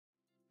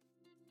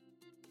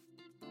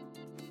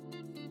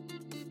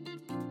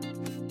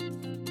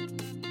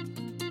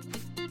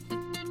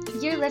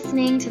You're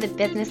listening to the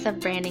Business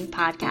of Branding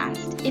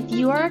podcast. If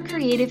you are a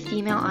creative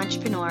female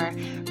entrepreneur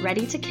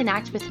ready to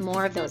connect with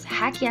more of those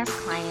heck yes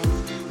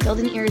clients, build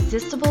an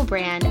irresistible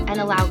brand, and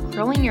allow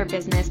growing your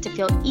business to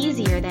feel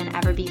easier than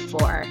ever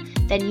before,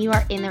 then you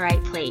are in the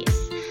right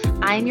place.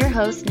 I'm your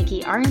host,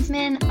 Nikki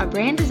Arnsman, a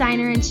brand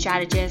designer and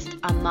strategist,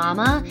 a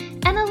mama,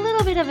 and a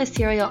little bit of a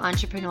serial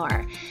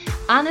entrepreneur.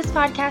 On this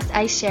podcast,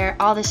 I share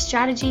all the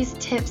strategies,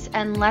 tips,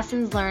 and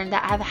lessons learned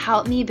that have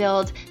helped me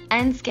build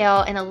and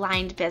scale an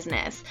aligned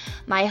business.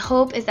 My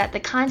hope is that the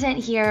content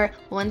here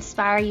will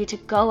inspire you to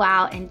go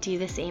out and do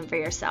the same for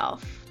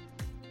yourself.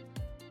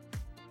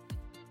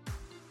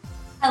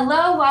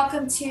 Hello,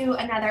 welcome to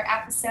another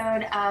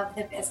episode of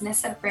the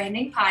Business of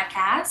Branding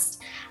podcast.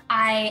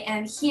 I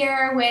am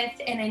here with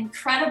an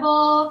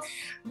incredible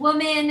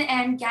woman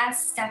and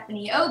guest,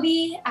 Stephanie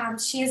Obi.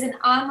 She is an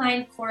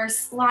online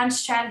course launch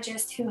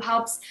strategist who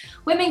helps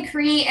women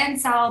create and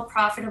sell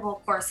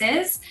profitable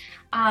courses.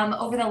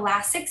 Over the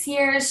last 6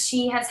 years,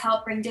 she has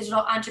helped bring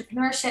digital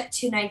entrepreneurship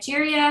to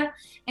Nigeria,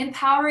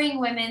 empowering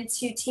women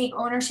to take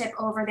ownership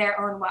over their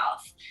own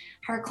wealth.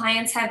 Her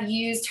clients have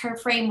used her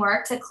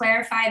framework to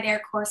clarify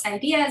their course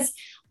ideas,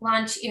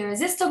 launch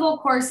irresistible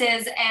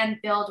courses,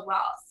 and build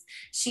wealth.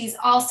 She's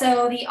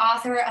also the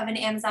author of an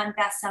Amazon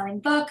best-selling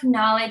book,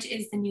 Knowledge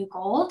is the New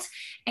Gold.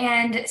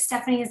 And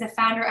Stephanie is the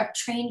founder of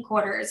Train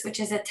Quarters,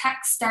 which is a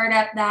tech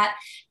startup that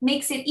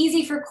makes it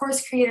easy for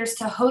course creators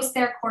to host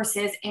their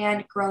courses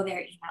and grow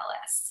their email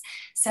lists.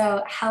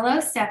 So hello,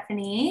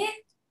 Stephanie.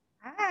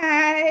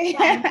 Hi.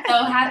 I'm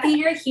so happy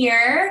you're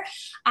here.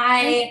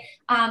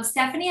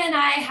 Stephanie and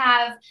I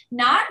have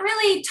not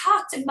really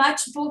talked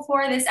much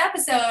before this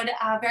episode,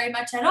 very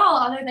much at all,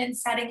 other than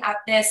setting up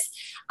this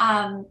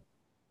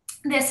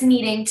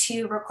meeting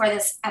to record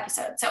this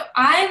episode. So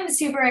I'm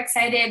super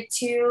excited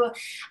to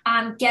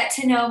get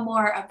to know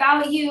more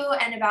about you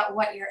and about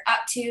what you're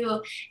up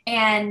to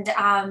and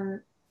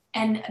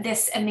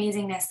this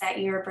amazingness that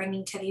you're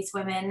bringing to these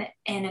women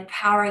and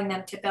empowering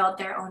them to build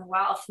their own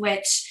wealth,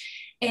 which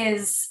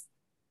is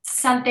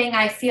something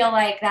I feel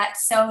like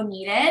that's so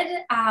needed,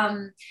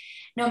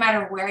 no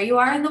matter where you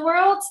are in the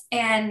world,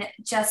 and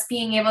just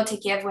being able to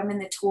give women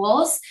the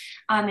tools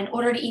in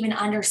order to even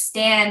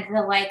understand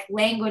the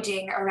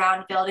languaging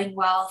around building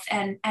wealth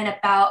and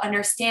about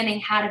understanding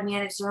how to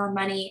manage their own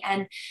money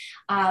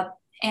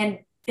and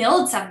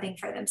build something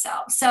for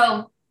themselves.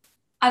 So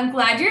I'm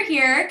glad you're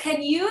here.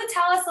 Can you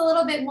tell us a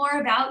little bit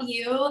more about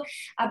you,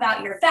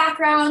 about your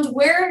background?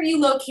 Where are you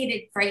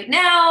located right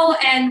now?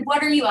 And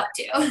what are you up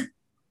to?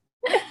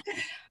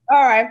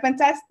 All right,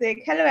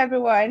 fantastic. Hello,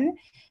 everyone.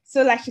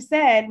 So like she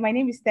said, my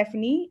name is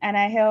Stephanie, and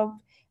I help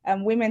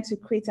women to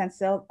create and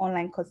sell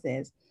online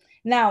courses.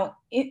 Now,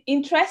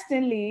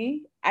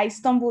 interestingly, I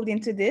stumbled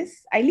into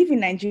this. I live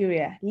in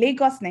Nigeria,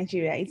 Lagos,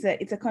 Nigeria.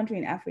 It's a country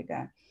in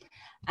Africa.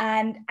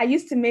 And I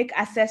used to make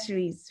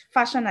accessories,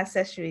 fashion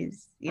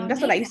accessories.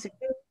 That's what I used to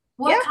do.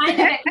 What kind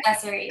of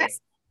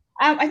accessories?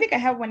 I think I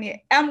have one here.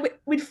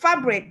 With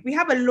fabric, we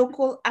have a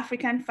local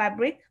African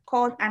fabric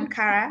called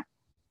Ankara.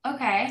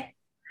 Okay.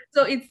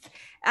 So it's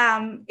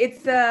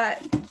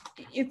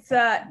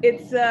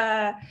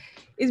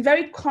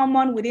very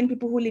common within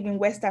people who live in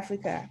West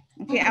Africa.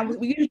 Okay, and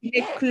we usually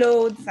make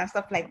clothes and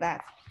stuff like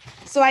that.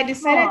 So I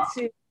decided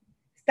to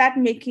start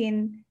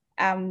making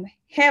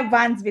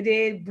hairbands with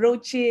it,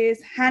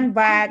 brooches,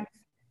 handbags,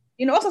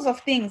 all sorts of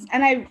things.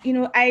 And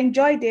I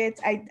enjoyed it.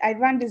 I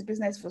ran this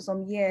business for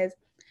some years.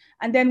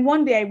 And then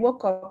one day I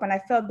woke up and I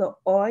felt the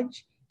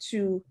urge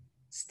to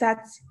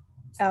start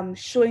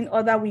showing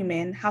other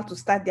women how to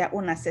start their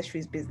own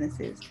accessories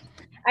businesses.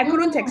 I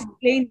couldn't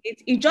explain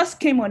it. It just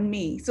came on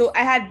me. So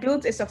I had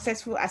built a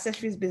successful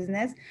accessories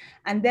business.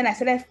 And then I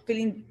started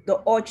feeling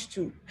the urge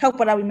to help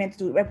other women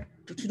to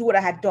do what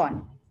I had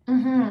done.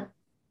 Mm-hmm.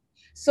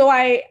 So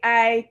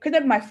I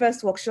created my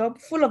first workshop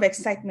full of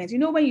excitement.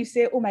 When you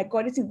say, oh my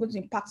God, this thing is going to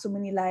impact so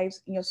many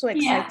lives, and you're so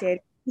excited. Yeah.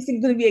 This thing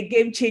is going to be a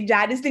game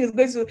changer. This thing is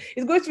going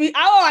to be,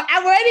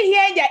 I'm already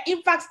hearing their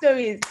impact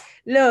stories.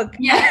 Look,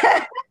 yeah.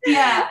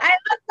 I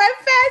lost my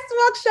first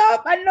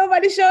workshop and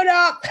nobody showed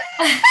up.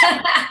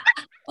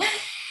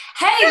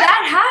 Hey,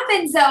 that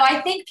happens though.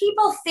 I think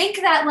people think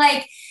that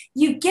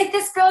you get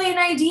this brilliant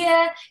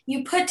idea,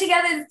 you put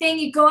together the thing,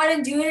 you go out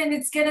and do it, and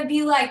it's going to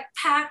be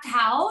packed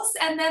house.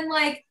 And then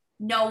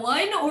no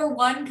one or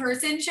one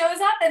person shows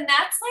up. And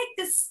that's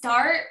the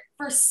start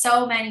for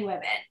so many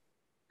women.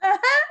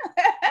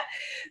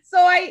 So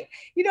I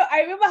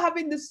remember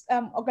having this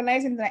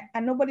organizing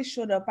and nobody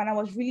showed up, and I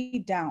was really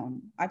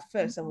down at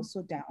first. I was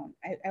so down.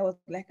 I was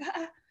like,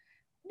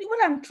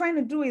 what I'm trying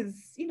to do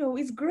is,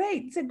 it's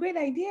great. It's a great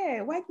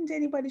idea. Why didn't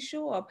anybody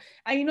show up?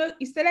 And,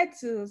 it started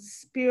to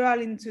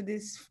spiral into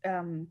this,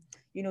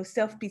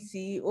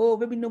 self-pity. Oh,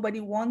 maybe nobody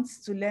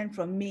wants to learn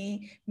from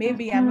me.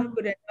 Maybe I'm not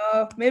good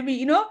enough.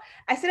 Maybe,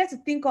 I started to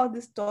think all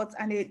these thoughts,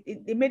 and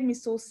it made me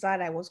so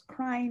sad. I was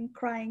crying.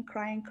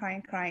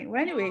 Well,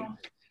 anyway,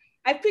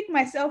 I picked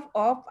myself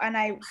up and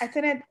I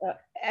attended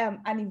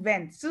an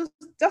event. So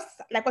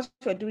just like what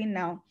we're doing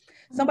now,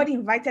 somebody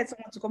invited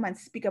someone to come and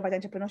speak about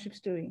entrepreneurship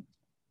story.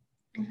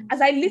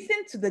 As I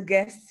listened to the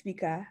guest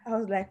speaker, I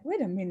was like,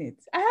 wait a minute,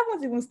 I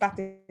haven't even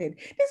started.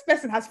 This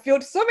person has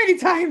failed so many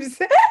times.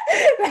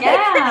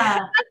 Yeah.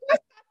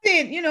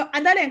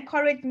 And that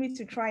encouraged me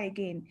to try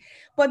again.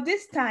 But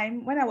this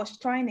time, when I was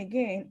trying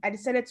again, I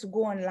decided to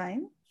go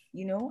online,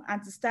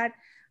 and to start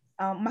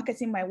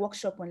marketing my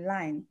workshop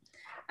online.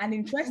 And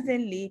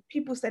interestingly,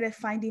 people started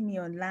finding me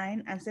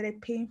online and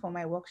started paying for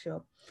my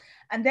workshop.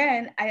 And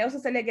then I also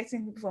started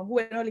getting people from who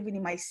were not living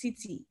in my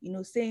city,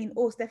 saying,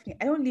 oh, Stephanie,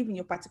 I don't live in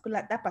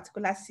that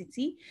particular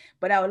city,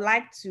 but I would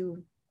like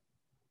to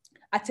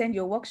attend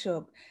your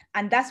workshop.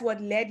 And that's what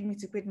led me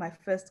to create my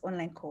first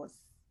online course.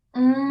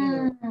 So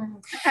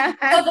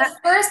the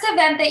first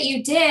event that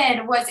you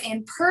did was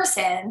in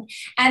person,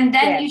 and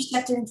then you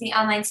shifted into the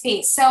online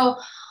space. So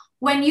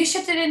when you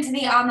shifted into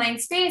the online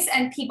space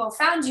and people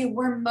found you,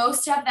 were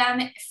most of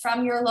them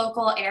from your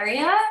local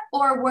area,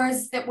 or were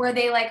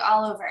they like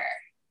all over?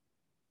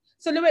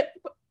 So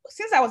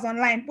since I was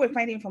online, people were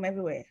finding from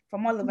everywhere,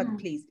 from all over the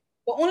place.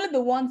 But only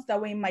the ones that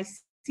were in my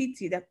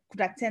city that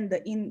could attend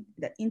the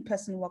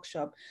in-person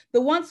workshop. The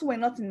ones who were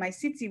not in my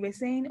city were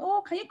saying,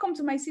 oh, can you come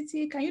to my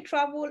city? Can you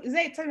travel? Is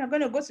there a time you're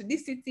going to go to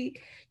this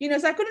city?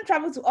 So I couldn't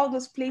travel to all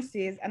those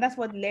places. And that's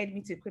what led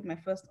me to create my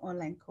first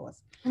online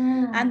course.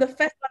 And the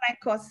first online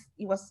course,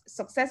 it was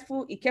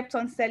successful. It kept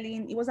on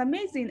selling. It was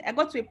amazing. I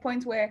got to a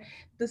point where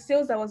the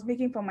sales I was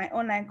making from my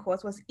online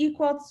course was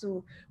equal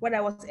to what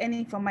I was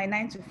earning from my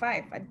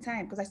 9-to-5 at the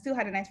time, because I still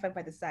had a 9-to-5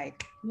 by the side.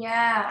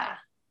 Yeah.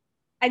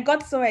 I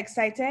got so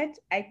excited.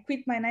 I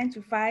quit my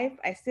 9-to-5.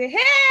 I say, hey,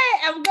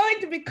 I'm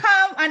going to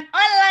become an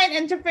online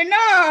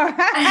entrepreneur.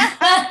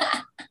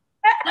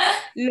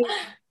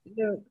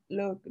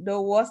 Look,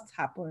 the worst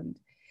happened.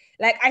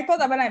 Like, I thought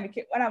that when I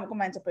become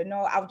an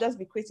entrepreneur, I'll just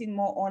be creating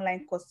more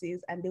online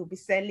courses and they'll be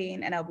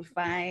selling and I'll be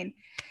fine.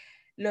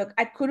 Look,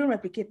 I couldn't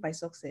replicate my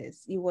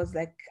success. I was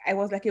like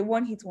a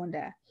one-hit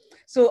wonder.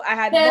 So I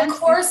had the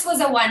course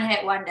was a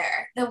one-hit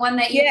wonder, the one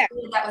that you did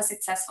that was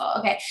successful.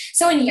 Okay.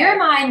 So in your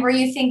mind, were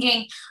you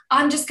thinking,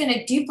 I'm just going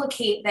to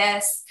duplicate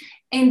this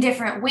in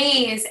different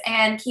ways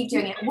and keep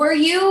doing it?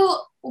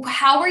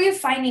 How were you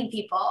finding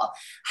people?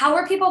 How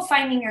were people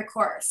finding your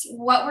course?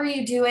 What were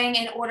you doing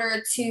in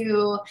order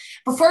to,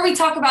 before we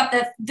talk about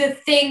the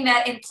thing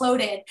that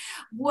imploded,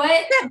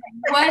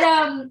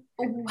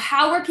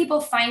 how were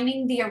people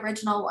finding the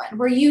original one?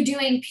 Were you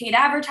doing paid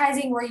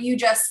advertising? Were you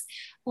just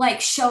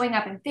like showing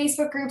up in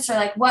Facebook groups, or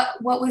like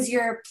what was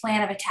your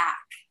plan of attack?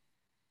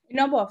 A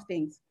number of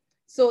things.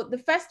 So the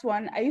first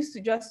one, I used to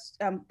just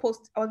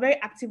post. I was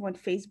very active on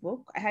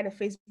Facebook. I had a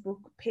Facebook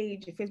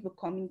page, a Facebook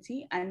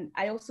community, and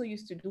I also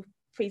used to do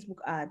Facebook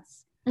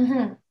ads.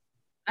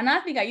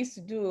 Another thing I used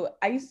to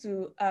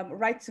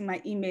write to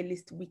my email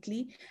list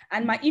weekly,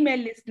 and my email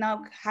list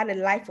now had a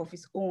life of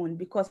its own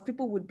because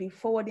people would be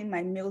forwarding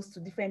my mails to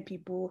different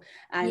people,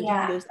 and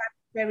they would start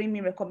sharing me,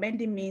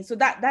 recommending me. So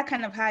that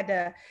kind of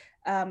had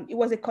it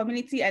was a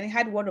community and it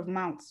had word of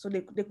mouth, so they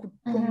could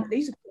promote, they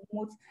used to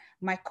promote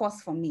my course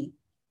for me.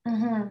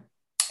 When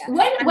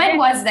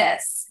was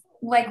this?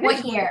 Like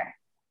what year?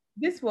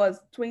 This was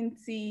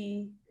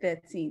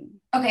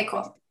 2013. Okay,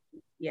 cool.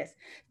 Yes.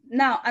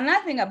 Now,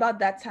 another thing about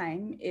that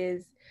time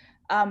is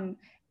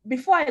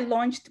before I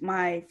launched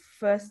my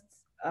first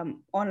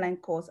online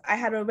course, I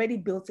had already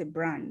built a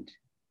brand.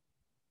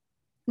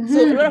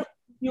 So a lot of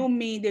people knew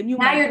me, they knew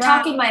now you're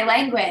brand. Talking my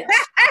language.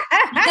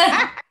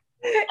 Yeah.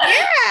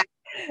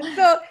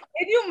 So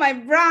they knew my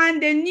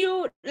brand, they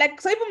knew,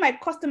 so even my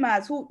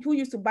customers who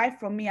used to buy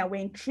from me and were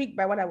intrigued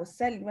by what I was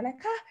selling, were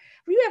like,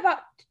 will you ever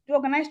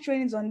organize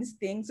trainings on this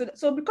thing?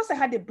 So because I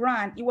had a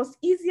brand, it was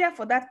easier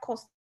for that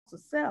course to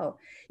sell,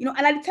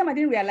 and at the time I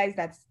didn't realize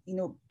that,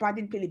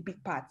 branding played a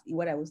big part in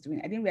what I was doing.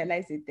 I didn't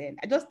realize it then.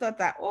 I just thought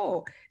that,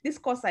 this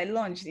course I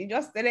launched, it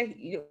just started,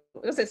 it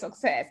was a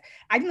success.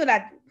 I didn't know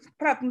that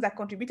part of things that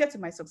contributed to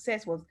my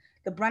success was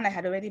the brand I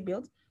had already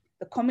built,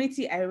 the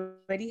community I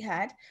already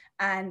had,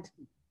 and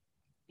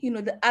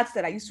the ads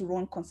that I used to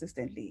run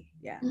consistently.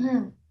 Yeah.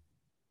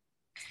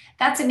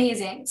 That's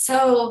amazing.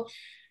 So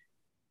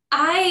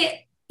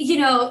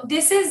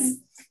this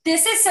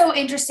is so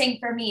interesting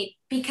for me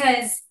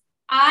because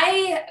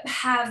my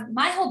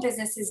whole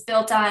business is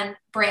built on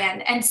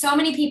brand, and so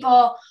many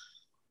people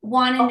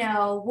want to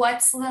know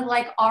what's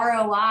the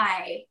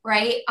ROI,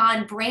 right,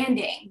 on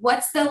branding.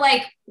 What's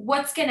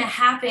going to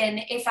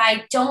happen if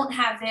I don't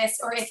have this,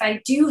 or if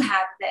I do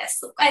have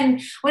this?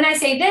 And when I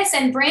say this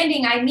and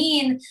branding, I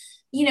mean,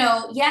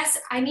 yes,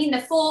 I mean the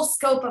full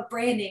scope of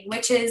branding,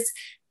 which is,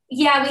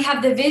 we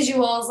have the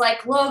visuals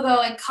like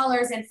logo and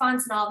colors and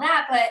fonts and all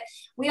that, but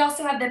we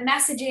also have the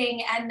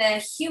messaging and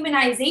the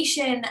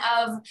humanization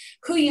of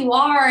who you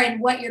are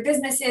and what your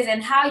business is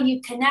and how you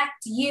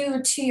connect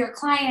you to your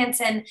clients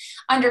and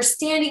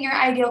understanding your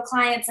ideal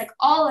clients. Like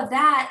all of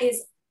that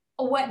is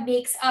what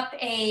makes up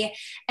an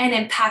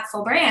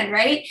impactful brand,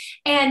 right?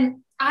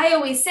 And I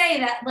always say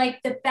that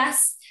the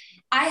best,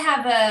 I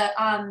have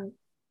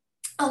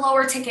a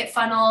lower ticket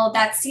funnel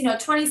that's,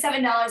 $27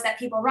 that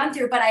people run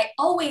through. But I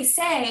always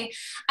say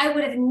I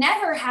would have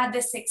never had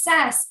the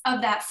success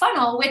of that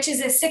funnel, which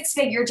is a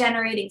 6-figure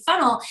generating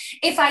funnel,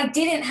 if I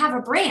didn't have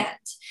a brand.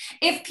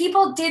 If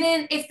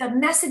the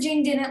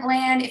messaging didn't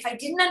land, if I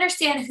didn't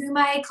understand who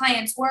my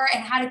clients were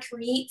and how to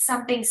create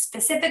something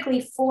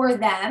specifically for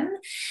them,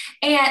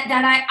 and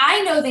that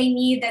I know they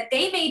need, that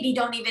they maybe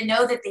don't even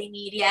know that they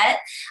need yet.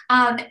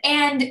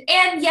 And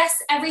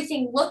yes,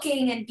 everything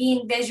looking and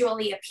being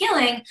visually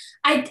appealing,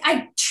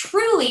 I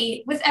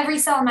truly, with every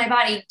cell in my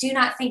body, do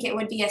not think it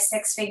would be a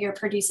 6-figure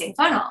producing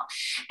funnel.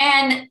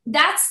 And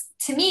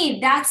to me,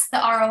 that's the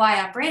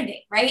ROI on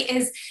branding, right?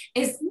 Is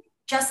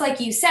just like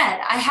you said,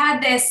 I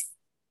had this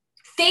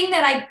thing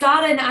that I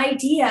got an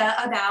idea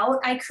about,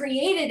 I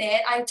created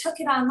it, I took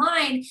it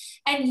online,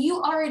 and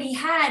you already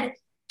had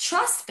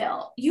trust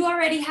built. You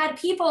already had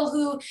people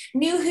who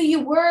knew who you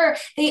were.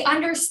 They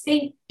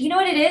understand, you know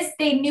what it is?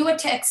 They knew what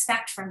to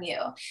expect from you.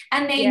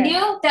 And they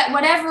knew that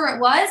whatever it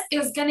was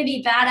going to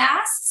be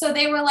badass. So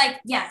they were like,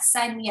 yes,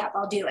 sign me up.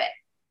 I'll do it.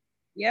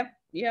 Yep.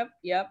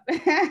 Yeah.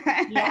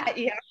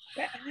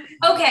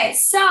 Okay.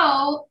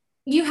 So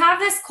you have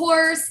this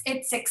course,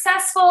 it's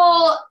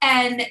successful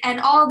and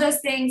all those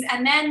things.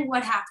 And then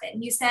what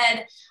happened? You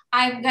said,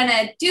 I'm going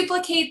to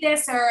duplicate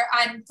this, or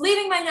I'm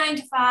leaving my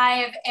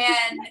 9-to-5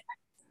 and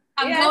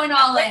I'm going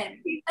all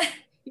in.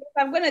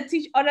 I'm going to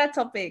teach other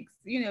topics,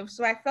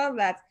 so I felt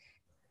that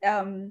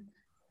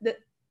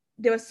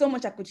there was so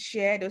much I could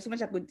share. There was so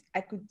much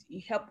I could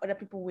help other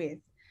people with.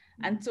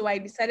 And so I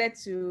decided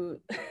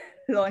to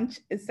launch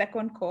a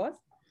second course.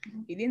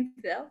 It didn't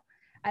sell.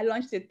 I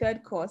launched a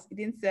third course. It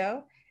didn't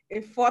sell. A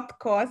fourth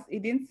course.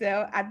 It didn't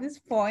sell. At this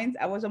point,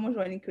 I was almost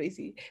running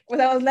crazy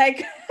because I was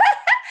like,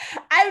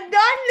 I've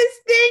done this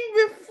thing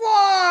before.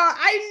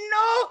 I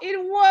know it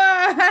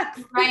works.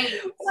 Right.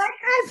 Why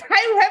can't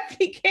I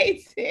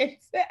replicate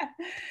it?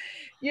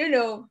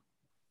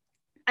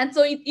 And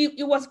so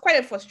it was quite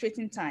a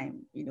frustrating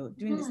time,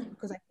 doing this,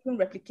 because I couldn't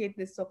replicate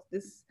the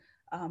success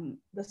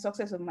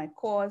of my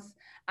course.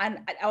 And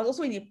I was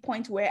also in a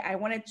point where I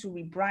wanted to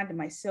rebrand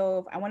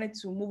myself. I wanted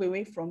to move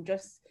away from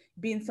just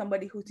being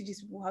somebody who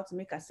teaches people how to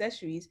make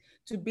accessories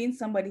to being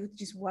somebody who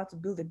teaches people how to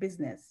build a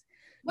business.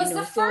 Was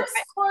the first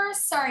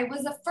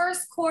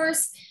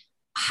course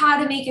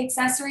how to make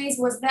accessories?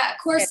 Was that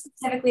course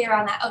specifically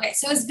around that? Okay,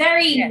 so it was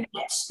very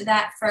niche,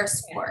 that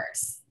first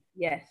course.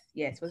 Yes,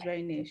 it was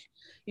very niche.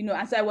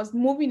 And so I was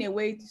moving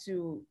away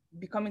to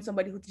becoming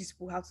somebody who teaches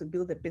people how to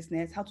build a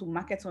business, how to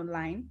market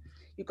online,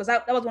 because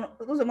that was one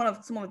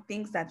of some of the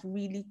things that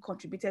really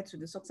contributed to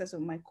the success of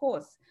my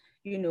course.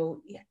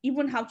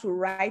 Even how to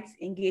write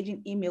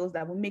engaging emails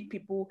that would make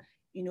people,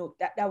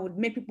 that would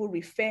make people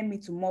refer me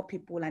to more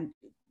people. And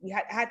we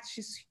had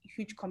this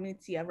huge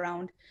community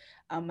around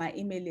my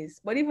email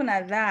list. But even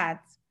at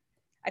that,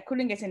 I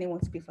couldn't get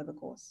anyone to pay for the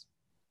course.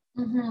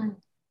 Mm-hmm.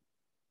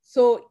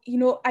 So,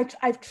 I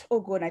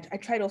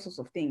tried all sorts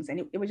of things,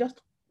 and it was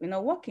just,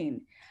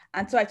 working.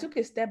 And so I took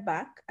a step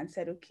back and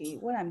said, okay,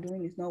 what I'm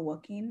doing is not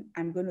working.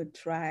 I'm going to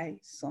try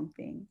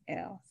something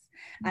else.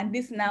 Mm-hmm. And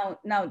this now,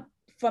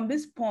 from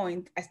this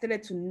point, I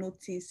started to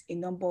notice a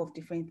number of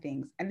different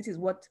things. And this is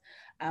what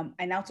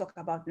I now talk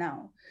about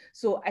now.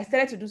 So I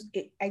started to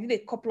I did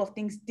a couple of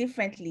things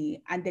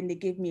differently, and then they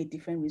gave me a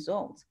different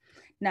result.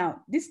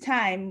 Now, this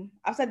time,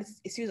 after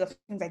a series of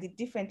things I did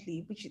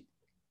differently, which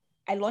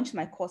I launched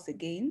my course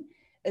again,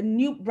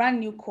 brand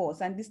new course.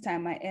 And this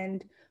time I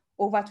earned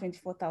over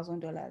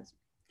 $24,000.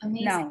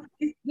 Amazing. Now,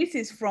 this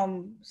is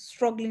from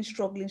struggling,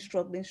 to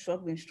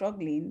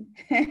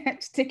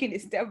taking a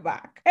step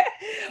back,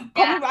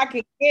 coming back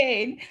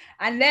again.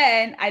 And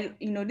then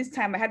this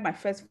time I had my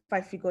first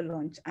 5-figure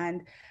launch,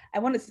 and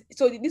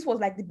so this was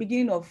like the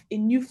beginning of a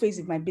new phase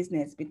of my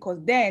business, because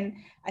then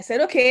I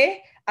said,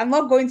 okay, this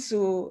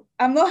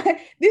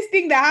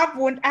thing that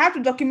happened, I have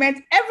to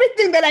document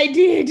everything that I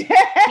did.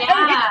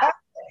 Yeah.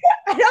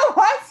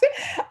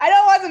 I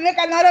don't want to make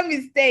another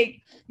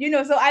mistake,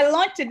 so I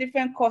launched a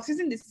different course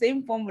using the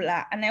same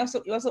formula. And it was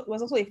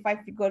also a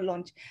 5-figure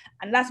launch.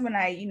 And that's when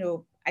I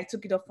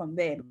took it up from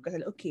there, because I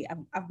said, okay,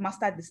 I've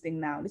mastered this thing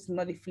now. This is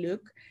not a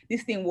fluke.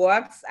 This thing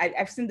works.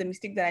 I've seen the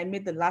mistake that I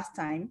made the last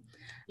time.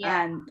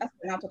 Yeah. And that's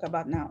what I'll talk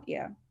about now.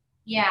 Yeah.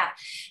 Yeah.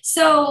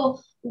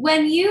 So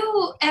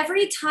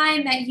every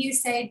time that you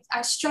say,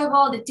 I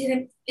struggled, it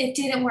didn't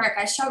work.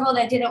 I struggled,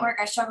 it didn't work.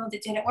 I struggled,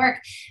 it didn't work.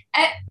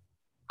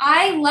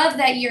 I love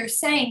that you're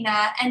saying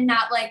that, and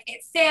not like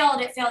it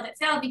failed,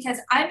 because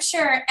I'm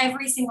sure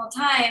every single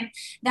time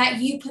that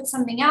you put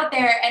something out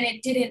there and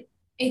it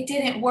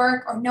didn't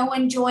work, or no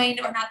one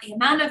joined, or not the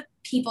amount of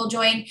people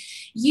joined,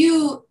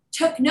 you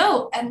took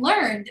note and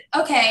learned,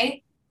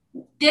 okay,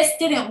 this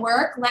didn't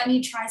work, let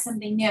me try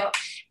something new.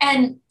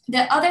 And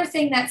the other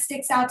thing that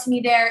sticks out to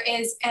me there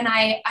is, and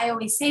I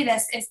always say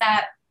this, is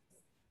that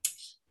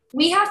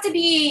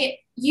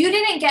you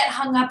didn't get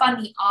hung up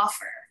on the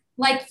offer.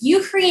 like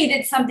you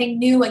created something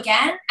new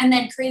again and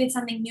then created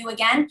something new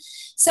again.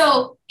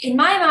 So in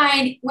my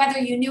mind, whether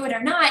you knew it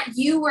or not,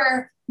 you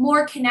were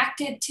more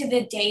connected to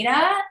the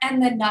data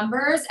and the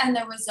numbers and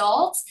the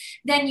results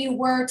than you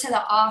were to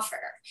the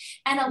offer.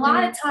 And a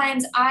lot of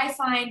times I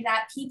find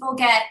that people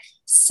get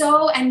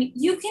so, and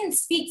you can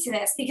speak to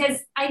this because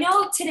I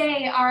know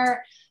today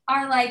our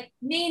like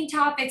main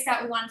topics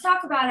that we want to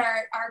talk about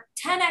are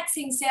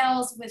 10xing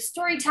sales with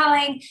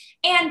storytelling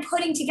and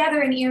putting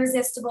together an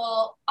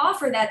irresistible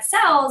offer that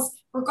sells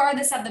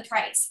regardless of the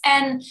price.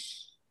 And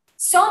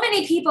so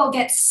many people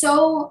get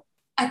so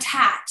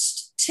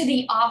attached to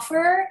the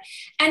offer,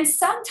 and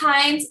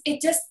sometimes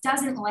it just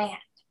doesn't land.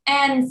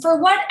 And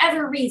for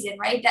whatever reason,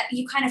 right, that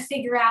you kind of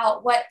figure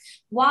out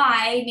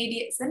why, maybe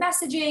it's the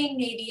messaging,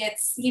 maybe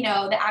it's, you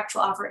know, the actual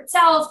offer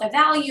itself, the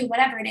value,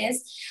 whatever it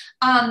is.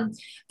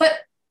 But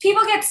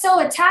people get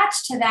so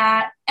attached to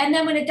that. And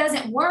then when it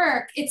doesn't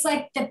work, it's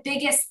like the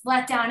biggest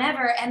letdown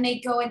ever. And they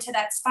go into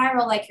that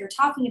spiral, like you're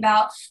talking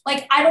about,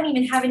 like, I don't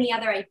even have any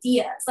other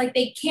ideas. Like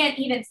they can't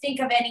even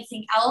think of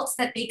anything else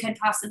that they could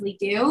possibly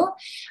do.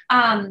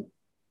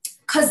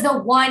 Because the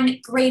one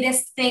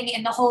greatest thing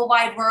in the whole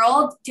wide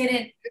world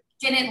didn't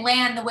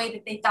land the way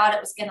that they thought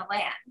it was going to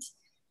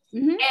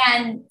land.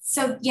 And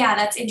so, yeah,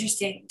 that's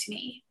interesting to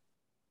me.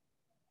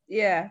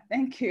 Yeah,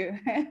 thank you.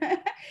 And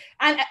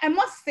I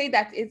must say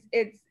that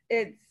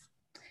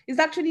it's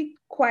actually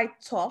quite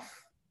tough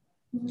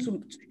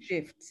to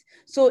shift.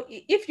 So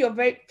if you're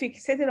very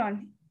fixated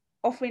on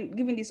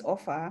giving this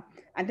offer,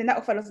 and then that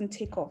offer doesn't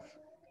take off,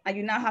 and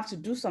you now have to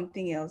do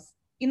something else,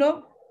 you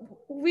know,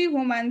 we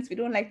women, we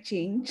don't like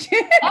change.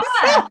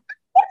 Yeah.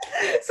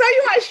 So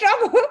you might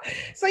struggle.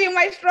 So you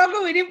might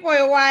struggle with it for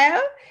a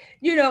while.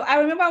 You know, I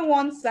remember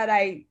once that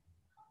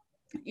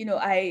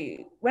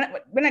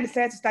when I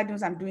decided to start doing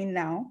what I'm doing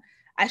now,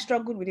 I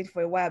struggled with it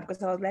for a while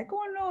because I was like,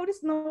 oh no, this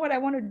is not what I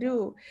want to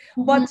do.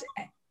 But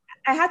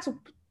I had to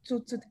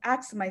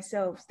ask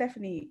myself,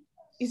 Stephanie,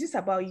 is this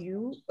about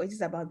you or is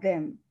this about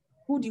them?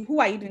 Who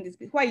are you doing this?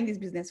 Who are you in this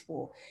business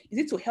for? Is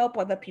it to help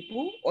other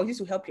people or is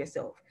it to help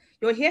yourself?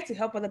 You're here to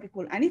help other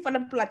people. And if other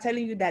people are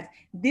telling you that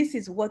this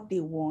is what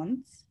they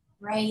want,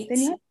 right, then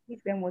you have to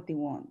give them what they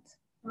want.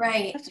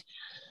 Right.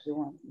 They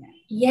want.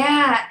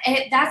 Yeah,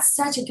 that's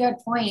such a good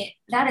point.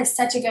 That is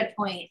such a good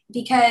point,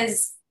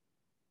 because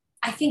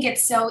I think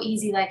it's so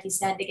easy, like you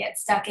said, to get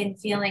stuck in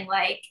feeling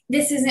like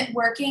this isn't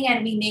working,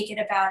 and we make it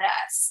about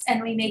us,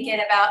 and we make it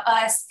about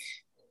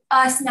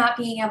us not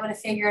being able to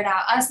figure it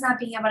out, us not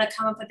being able to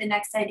come up with the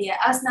next idea,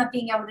 us not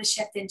being able to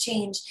shift and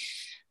change.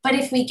 But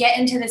if we get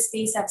into the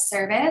space of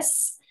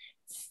service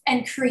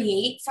and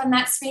create from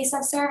that space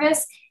of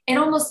service, it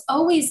almost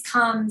always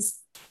comes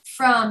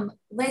from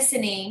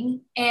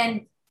listening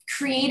and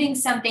creating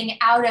something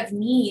out of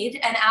need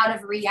and out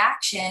of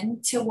reaction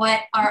to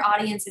what our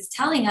audience is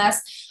telling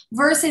us,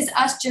 versus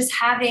us just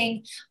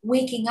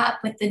waking up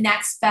with the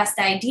next best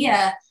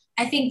idea.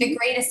 I think the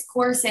greatest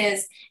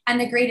courses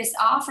and the greatest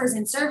offers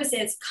and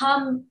services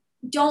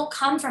don't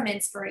come from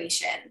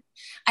inspiration.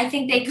 I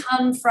think they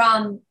come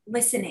from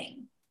listening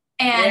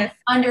and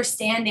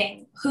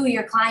understanding who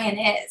your client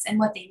is and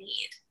what they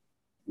need.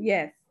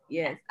 Yes.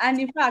 And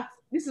in fact,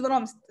 this is one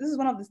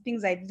of the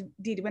things I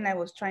did when I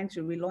was trying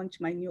to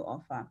relaunch my new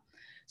offer.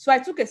 So I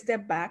took a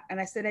step back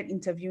and I started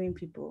interviewing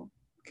people.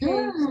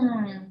 Okay,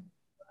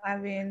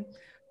 so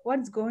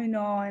what's going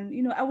on?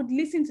 You know, I would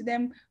listen to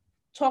them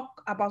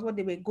talk about what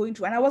they were going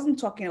through, and I wasn't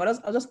talking. I was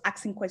just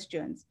asking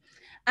questions,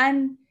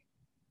 and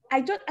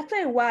after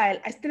a while,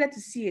 I started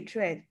to see a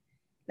thread.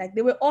 Like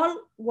they were all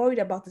worried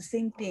about the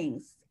same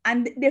things,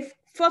 and they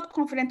felt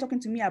confident talking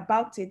to me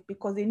about it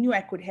because they knew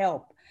I could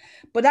help.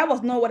 But that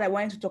was not what I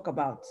wanted to talk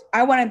about.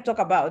 I wanted to talk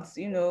about,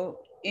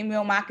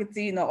 email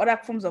marketing or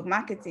other forms of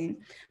marketing,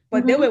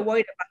 but they were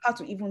worried about how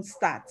to even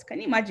start. Can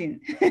you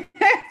imagine?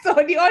 So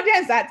the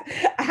audience that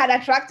I had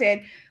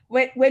attracted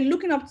were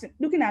looking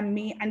at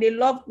me, and they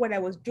loved what I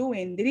was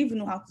doing. They didn't even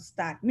know how to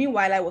start.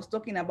 Meanwhile, I was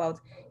talking about,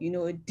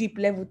 deep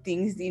level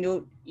things,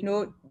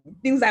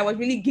 things I was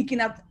really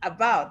geeking out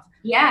about.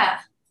 Yeah.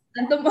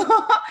 And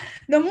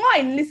the more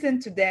I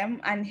listened to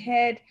them and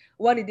heard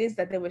what it is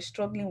that they were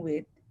struggling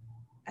with,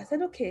 I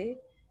said, okay,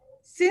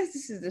 since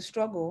this is the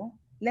struggle,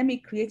 let me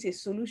create a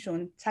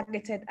solution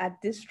targeted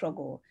at this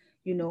struggle,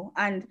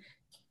 and,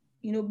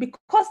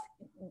 because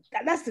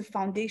that's the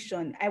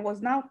foundation.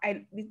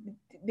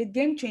 The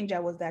game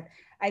changer was that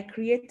I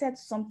created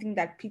something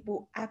that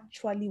people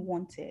actually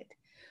wanted.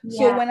 Yeah.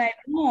 So when I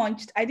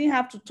launched, I didn't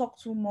have to talk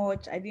too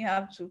much. I didn't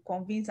have to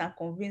convince. I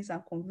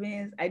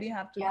didn't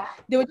have to,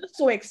 They were just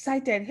so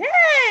excited.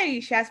 Hey,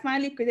 she has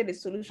finally created a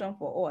solution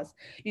for us,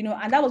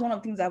 and that was one of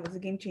the things that was a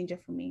game changer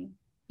for me.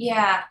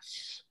 Yeah,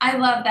 I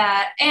love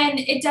that. And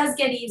it does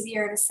get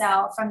easier to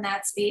sell from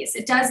that space.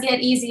 It does get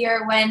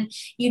easier when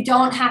you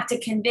don't have to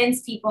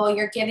convince people.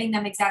 You're giving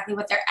them exactly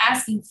what they're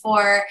asking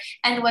for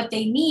and what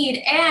they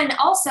need. And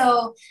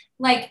also,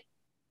 like,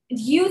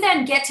 you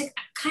then get to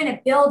kind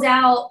of build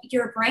out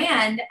your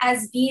brand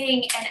as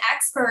being an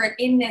expert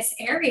in this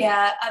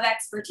area of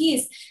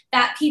expertise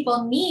that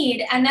people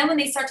need. And then when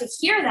they start to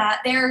hear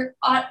that, they're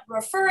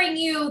referring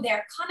you,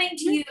 they're coming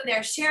to you,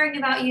 they're sharing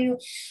about you,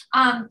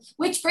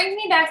 which brings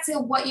me back to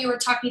what you were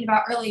talking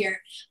about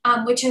earlier,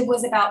 which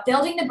was about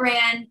building the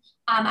brand.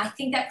 I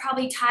think that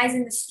probably ties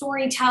in the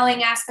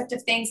storytelling aspect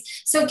of things.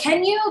 So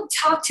can you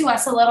talk to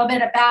us a little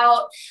bit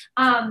about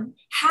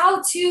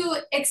how to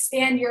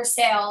expand your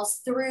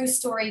sales through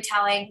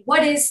storytelling?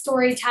 What is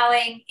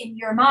storytelling in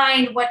your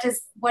mind? What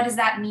does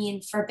that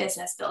mean for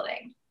business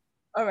building?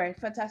 All right,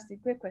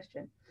 fantastic. Great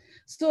question.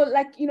 So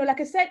like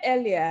I said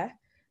earlier,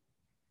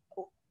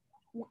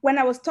 when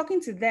I was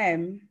talking to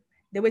them,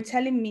 they were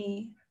telling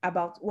me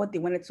about what they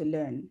wanted to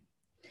learn.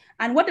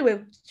 And what they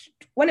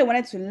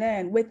wanted to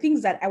learn were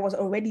things that I was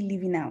already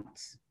living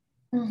out.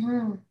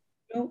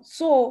 Mm-hmm.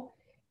 So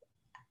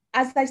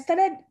as I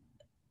started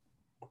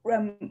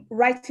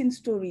writing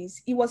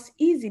stories, it was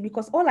easy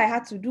because all I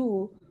had to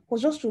do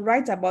was just to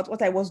write about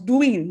what I was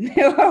doing,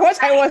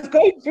 what I was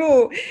going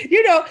through,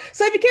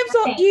 So it became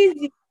so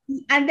easy.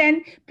 And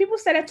then people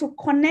started to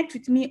connect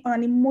with me on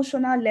an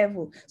emotional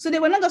level. So they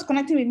were not just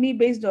connecting with me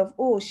based off,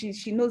 oh, she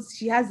knows,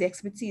 she has the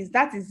expertise.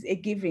 That is a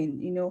given,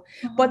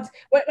 Mm-hmm. But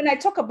when I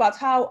talk about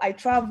how I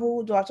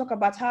traveled, or I talk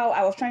about how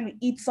I was trying to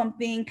eat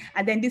something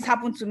and then this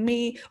happened to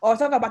me, or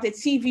talk about a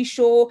TV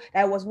show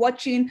that I was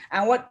watching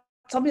and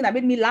something that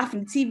made me laugh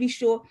in the TV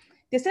show,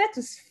 they started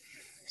to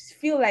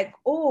feel like,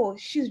 oh,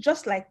 she's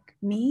just like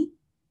me.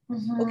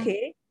 Mm-hmm.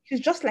 Okay, she's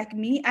just like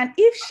me. And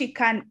if she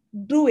can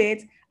do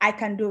it, I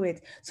can do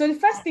it. So the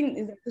first thing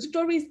is that the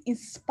stories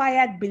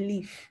inspired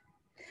belief.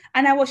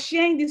 And I was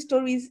sharing these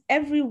stories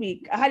every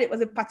week. It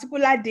was a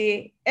particular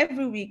day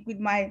every week with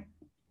my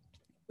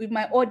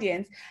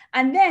audience.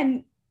 And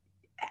then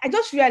I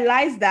just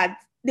realized that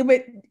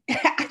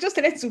I just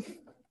started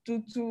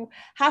to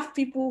have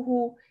people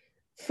who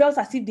felt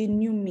as if they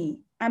knew me.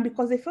 And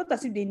because they felt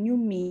as if they knew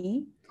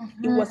me,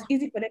 mm-hmm. It was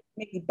easy for them to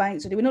make the buy.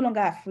 So they were no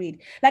longer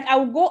afraid. Like I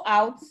would go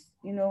out,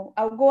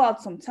 I would go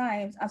out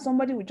sometimes and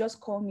somebody would just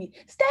call me,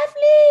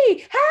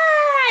 Stephanie,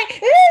 hi.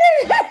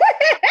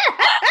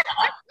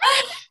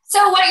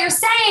 So what you're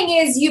saying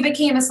is you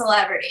became a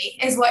celebrity,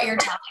 is what you're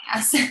telling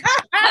us.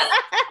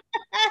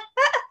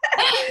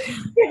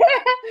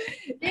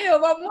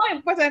 But more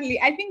importantly,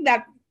 I think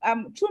that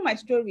through my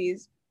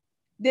stories,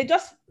 they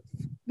just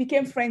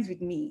became friends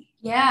with me.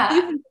 Yeah.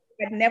 Even if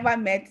we had never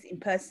met in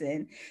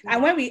person. Yeah.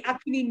 And when we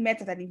actually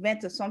met at an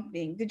event or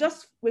something, they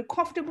just were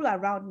comfortable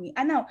around me.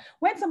 And now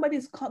when somebody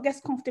gets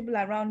comfortable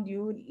around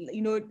you,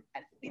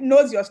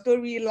 knows your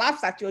story,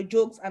 laughs at your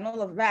jokes and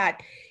all of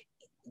that,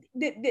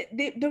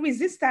 the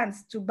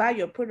resistance to buy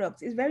your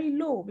products is very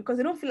low because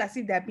they don't feel as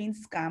if they're being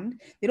scammed.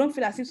 They don't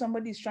feel as if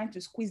somebody is trying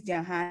to squeeze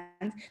their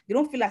hands. They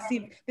don't feel as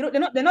if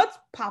they're not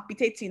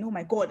palpitating, oh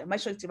my God, am I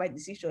sure it's the right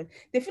decision?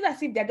 They feel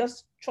as if they're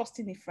just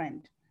trusting a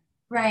friend.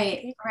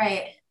 Right.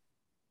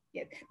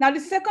 Yeah. Now the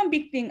second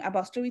big thing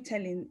about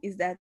storytelling is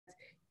that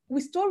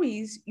with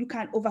stories, you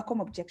can overcome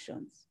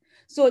objections.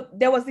 So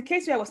there was the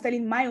case where I was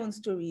telling my own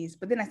stories,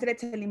 but then I started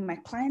telling my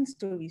clients'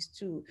 stories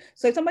too.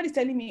 So if somebody's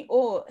telling me,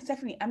 oh,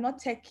 Stephanie, I'm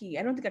not techie.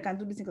 I don't think I can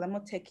do this because I'm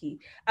not techie.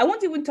 I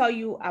won't even tell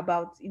you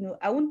about,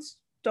 I won't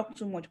talk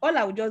too much. All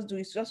I would just do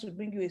is just to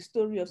bring you a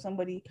story of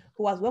somebody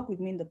who has worked with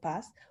me in the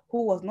past,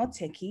 who was not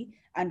techie,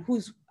 and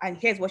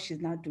here's what she's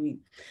now doing.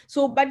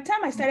 So by the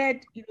time I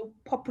started,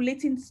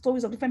 populating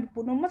stories of different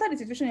people, no matter the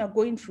situation you're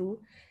going through,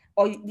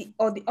 or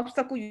the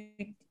obstacle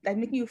that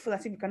making you feel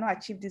as if you cannot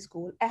achieve this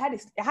goal, I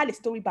had a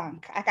story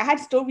bank. Like I had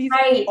stories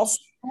of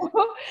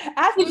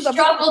you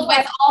struggled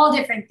with all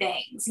different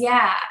things.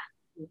 Yeah,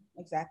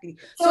 exactly.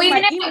 So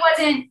even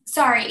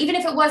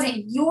if it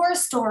wasn't your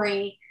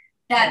story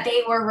that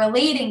they were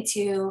relating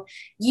to,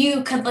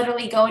 you could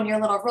literally go in your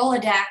little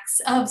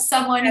Rolodex of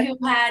someone who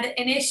had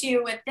an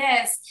issue with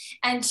this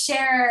and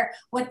share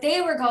what they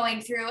were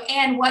going through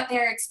and what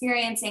they're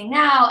experiencing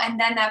now. And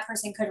then that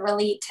person could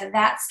relate to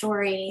that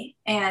story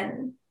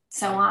and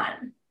so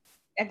on.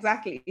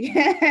 Exactly.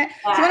 Yeah.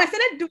 So when I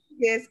started doing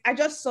this, I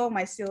just saw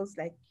my sales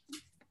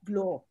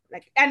blow up.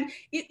 And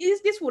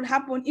this would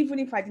happen even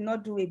if I did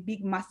not do a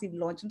big, massive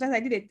launch. Sometimes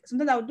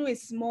I would do a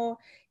small,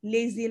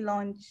 lazy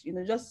launch,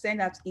 just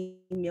send out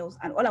emails,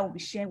 and all I would be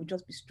sharing would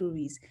just be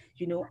stories,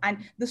 and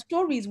the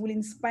stories will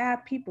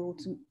inspire people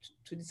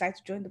to decide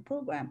to join the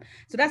program.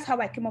 So that's how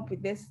I came up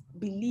with this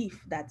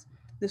belief that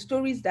the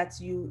stories that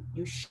you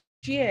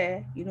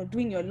share,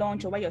 doing your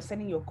launch or while you're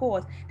selling your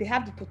course, they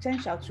have the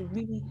potential to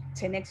really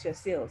 10x your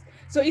sales.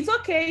 So it's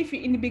okay if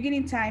in the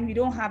beginning time you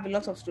don't have a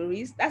lot of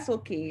stories. That's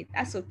okay.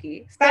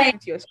 Start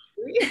with your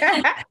story.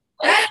 Start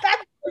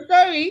with your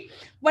story.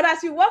 But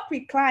as you work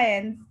with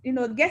clients,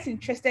 get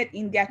interested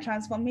in their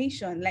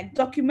transformation,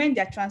 document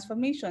their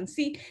transformation.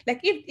 See,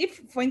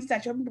 if for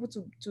instance you want people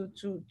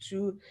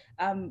to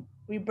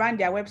rebrand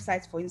their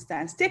websites, for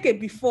instance, take a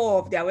before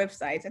of their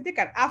websites and take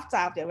an after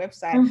of their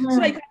website, so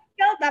that you can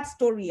tell tell that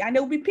story, and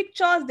there'll be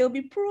pictures, there'll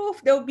be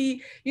proof, there'll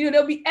be,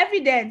 there'll be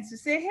evidence to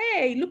say,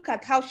 hey, look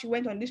at how she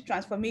went on this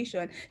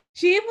transformation.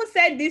 She even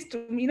said this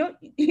to me,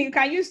 you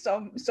can use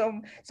some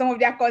of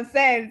their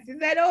concerns. She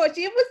said, oh,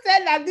 she even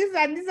said that this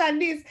and this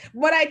and this,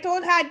 but I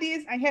told her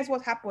this, and here's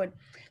what happened.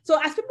 So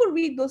as people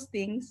read those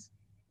things,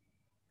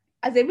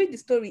 as they read the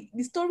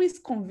stories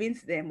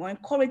convince them or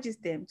encourages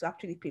them to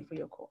actually pay for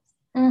your course.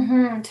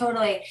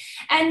 Totally.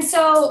 And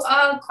so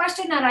a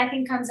question that I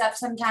think comes up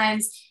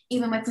sometimes,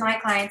 even with my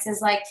clients,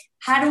 is like,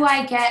 how do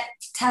I get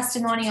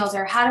testimonials,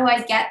 or how do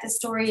I get the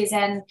stories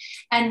and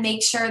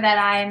make sure that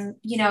I'm,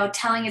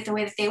 telling it the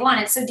way that they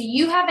want it? So do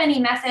you have any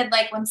method,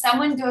 like when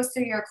someone goes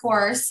through your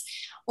course,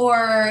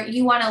 or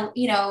you want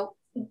to,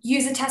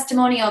 use a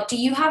testimonial, do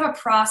you have a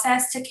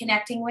process to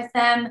connecting with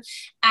them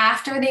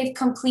after they've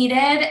completed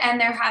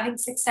and they're having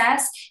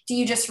success? Do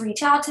you just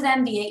reach out to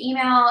them via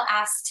email,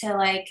 ask to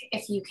like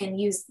if you can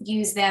use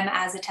them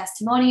as a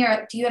testimony,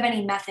 or do you have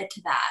any method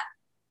to that?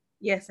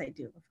 Yes, I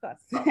do, of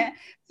course.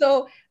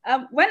 So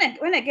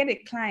when I get a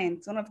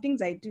client, one of the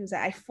things I do is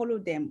I follow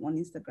them on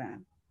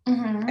Instagram. I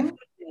follow them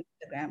on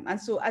Instagram. And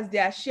so as they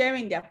are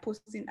sharing their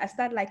posting, I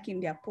start liking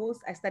their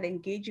posts, I start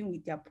engaging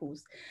with their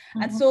posts.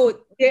 And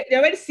so they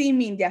already see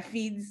me in their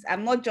feeds.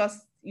 I'm not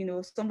just,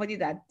 somebody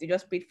that they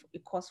just paid for a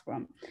course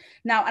from.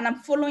 Now, and I'm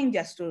following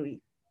their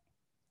story.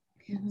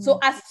 So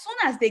as soon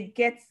as they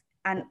get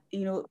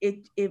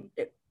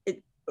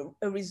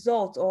a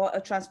result or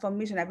a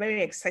transformation I'm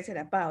very excited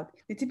about,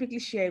 they typically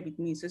share it with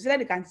me. So that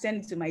they can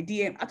send it to my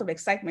DM out of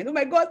excitement. Oh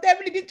my God,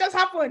 definitely this just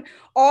happened.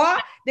 Or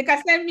they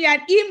can send me an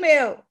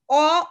email,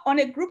 or on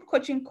a group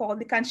coaching call,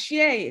 they can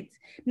share it.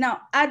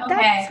 Now, at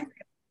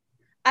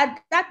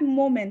that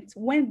moment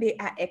when they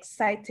are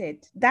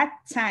excited, that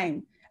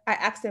time, I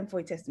ask them for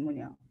a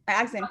testimonial. I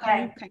ask them,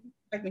 can you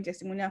write me a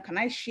testimonial? Can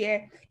I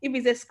share? If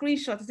it's a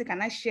screenshot, I say,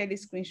 can I share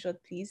this screenshot,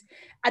 please?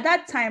 At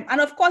that time, and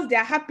of course,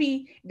 they're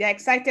happy, they're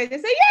excited. They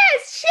say,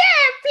 yes,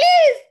 share,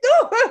 please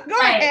do. Go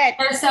ahead.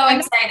 They're so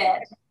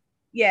excited.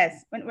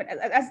 Yes.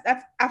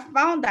 I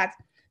found that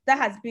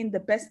has been the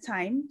best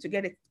time to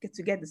get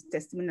this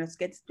testimonial, to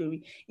get the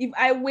story. If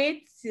I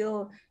wait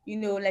till,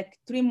 like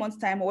 3 months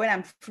time, or when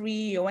I'm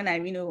free, or when I,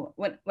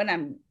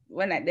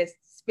 when there's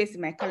space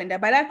in my calendar,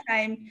 by that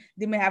time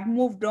they may have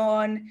moved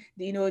on.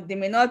 They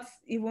may not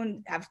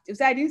even have.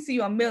 If I didn't see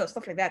your mail,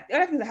 stuff like that.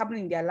 Other things are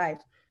happening in their life.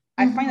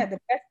 I find that the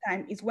best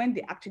time is when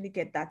they actually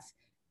get that.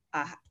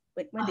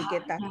 When they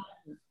get that.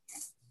 Yeah.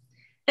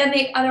 Then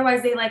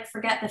otherwise they like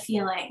forget the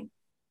feeling.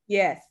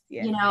 Yes.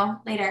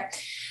 Later.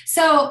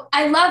 So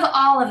I love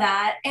all of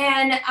that.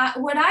 And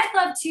what I'd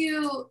love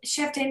to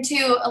shift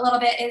into a little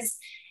bit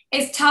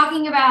is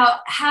talking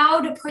about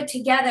how to put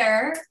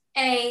together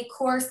a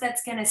course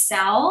that's going to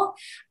sell,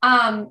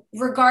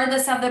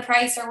 regardless of the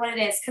price or what it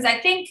is. Because I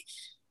think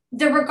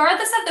the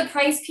regardless of the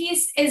price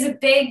piece is a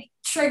big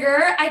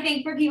trigger, I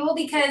think, for people,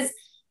 because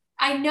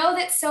I know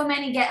that so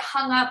many get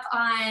hung up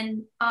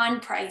on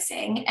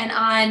pricing and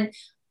on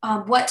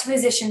what to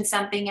position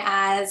something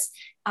as,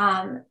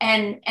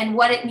 and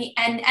what it means.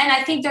 And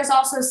I think there's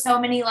also so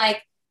many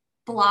like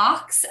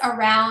blocks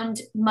around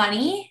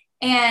money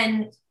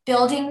and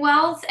building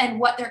wealth and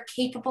what they're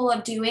capable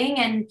of doing,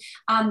 and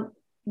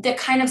the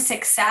kind of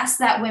success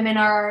that women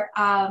are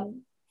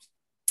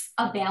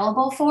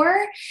available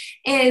for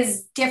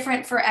is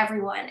different for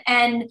everyone.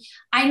 And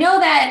I know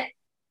that,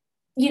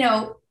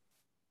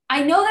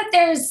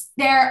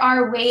 there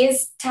are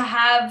ways to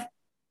have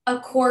a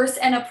course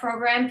and a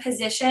program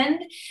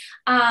positioned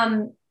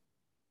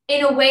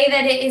in a way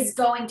that it is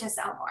going to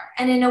sell more,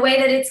 and in a way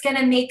that it's going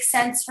to make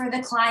sense for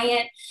the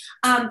client.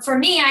 For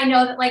me, I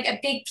know that like a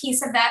big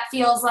piece of that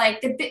feels like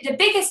the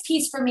biggest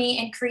piece for me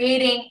in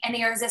creating an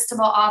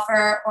irresistible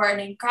offer or an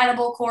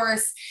incredible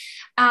course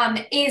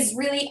is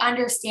really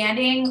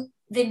understanding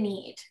the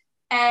need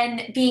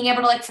and being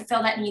able to like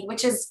fulfill that need,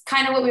 which is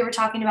kind of what we were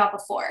talking about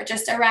before,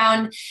 just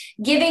around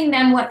giving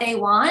them what they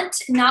want,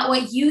 not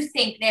what you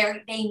think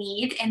they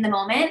need in the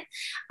moment.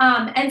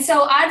 And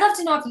so I'd love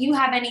to know if you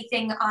have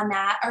anything on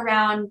that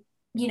around,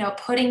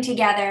 putting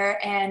together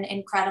an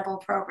incredible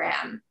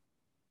program.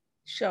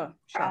 Sure.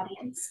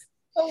 Audience.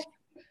 So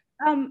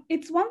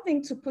it's one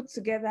thing to put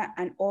together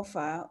an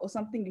offer or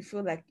something you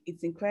feel like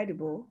it's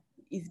incredible.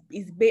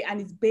 And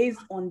it's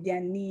based on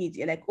their need.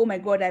 You're like, oh my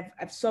God,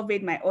 I've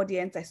surveyed my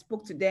audience. I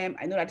spoke to them.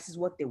 I know that this is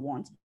what they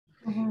want.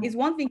 It's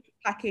one thing to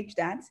package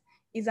that.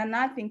 It's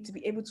another thing to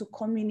be able to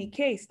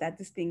communicate that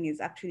this thing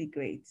is actually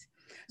great.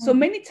 So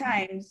many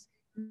times,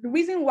 the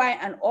reason why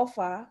an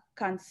offer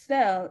can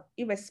sell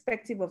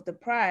irrespective of the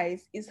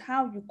price is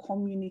how you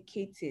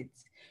communicate it.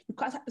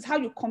 It's how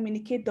you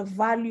communicate the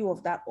value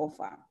of that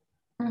offer.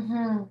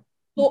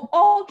 So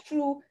all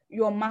through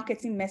your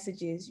marketing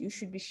messages, you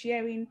should be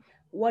sharing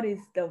what is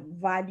the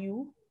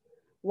value,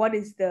 what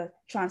is the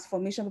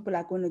transformation people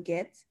are going to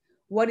get,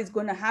 what is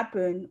going to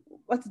happen,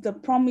 what's the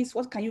promise,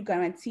 what can you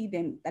guarantee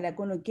them that they're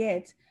going to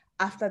get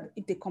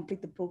if they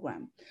complete the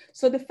program.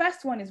 So the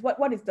first one is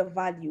what is the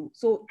value?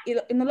 So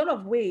in a lot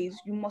of ways,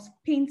 you must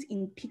paint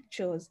in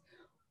pictures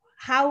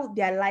how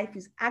their life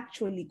is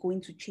actually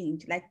going to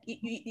change. Like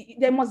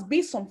there must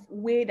be some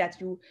way that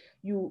you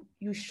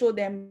show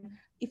them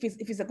if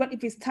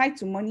it's tied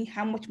to money,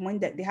 how much money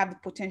that they have the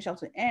potential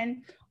to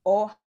earn,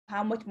 or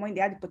how much money they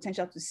have the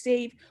potential to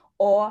save,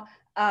 or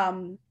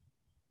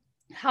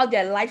how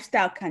their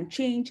lifestyle can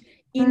change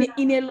in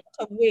a lot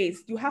of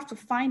ways. You have to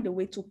find a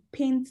way to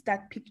paint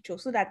that picture,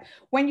 so that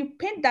when you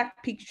paint that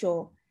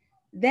picture,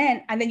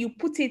 then you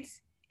put it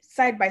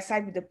side by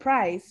side with the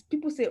price,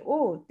 people say,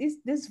 oh,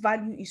 this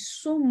value is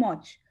so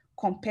much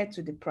compared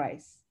to the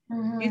price.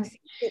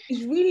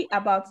 It's really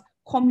about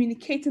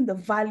communicating the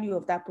value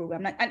of that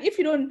program. And if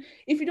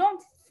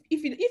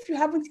you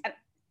haven't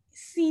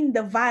seen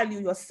the value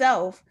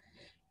yourself,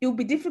 it will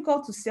be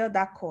difficult to sell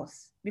that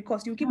course,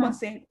 because you keep on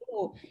saying,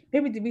 oh,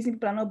 maybe the reason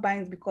people are not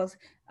buying is because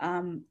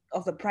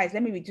of the price.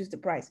 Let me reduce the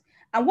price.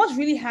 And what's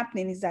really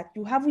happening is that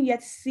you haven't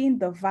yet seen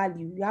the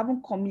value. You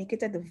haven't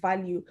communicated the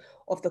value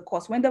of the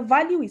course. When the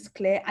value is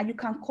clear and you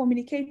can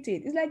communicate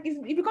it, it's like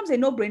it becomes a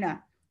no-brainer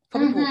for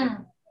people.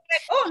 Like,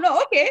 oh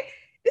no, okay,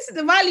 this is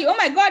the value. Oh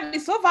my God,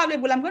 it's so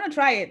valuable. I'm going to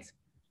try it.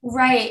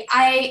 Right.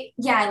 I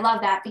love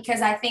that,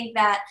 because I think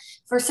that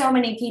for so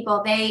many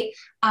people, they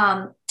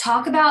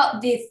talk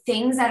about the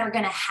things that are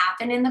going to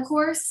happen in the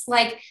course.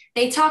 Like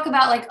they talk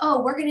about like,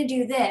 oh, we're going to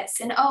do this,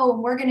 and oh,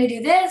 we're going to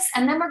do this,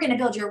 and then we're going to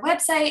build your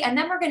website, and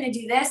then we're going to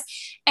do this.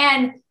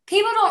 And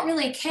people don't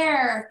really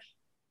care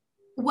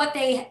what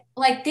they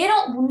like. They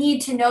don't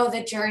need to know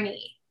the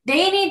journey.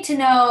 They need to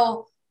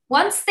know,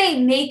 once they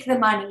make the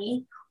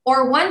money,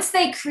 or once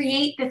they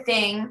create the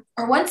thing,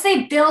 or once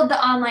they build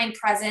the online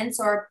presence,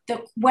 or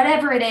the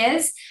whatever it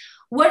is,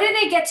 what do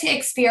they get to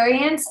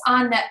experience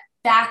on the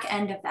back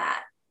end of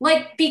that?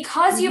 Like,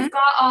 because you've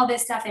got all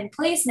this stuff in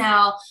place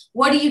now,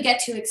 what do you get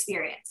to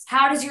experience?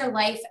 How does your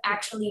life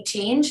actually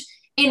change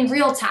in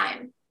real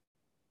time?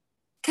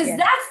 Because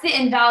that's the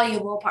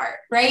invaluable part,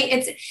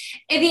 right?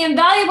 The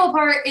invaluable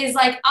part is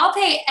like, I'll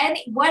pay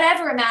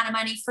whatever amount of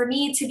money for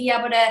me to be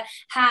able to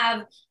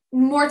have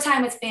more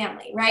time with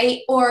family, right?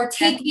 Or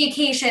take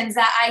vacations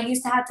that I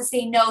used to have to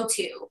say no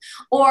to,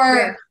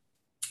 or,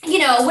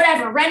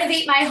 whatever,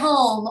 renovate my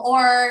home,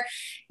 or,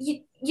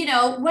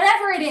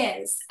 whatever it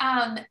is,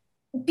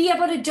 be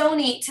able to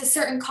donate to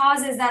certain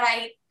causes that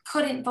I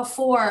couldn't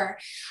before,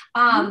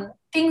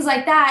 things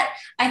like that.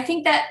 I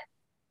think that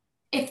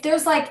if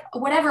there's like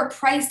whatever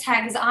price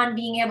tag is on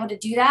being able to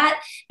do that,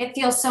 it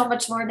feels so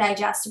much more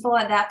digestible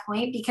at that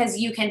point, because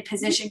you can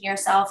position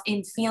yourself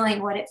in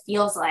feeling what it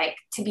feels like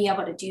to be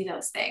able to do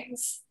those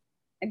things.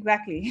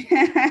 Exactly.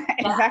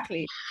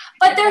 Exactly.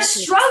 But there's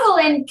struggle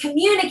in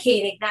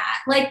communicating that.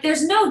 Like,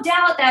 there's no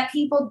doubt that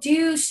people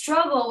do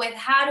struggle with,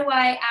 how do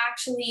I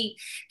actually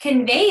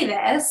convey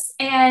this?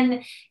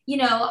 And,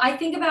 I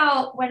think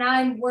about when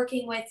I'm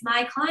working with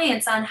my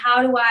clients on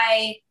how do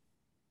I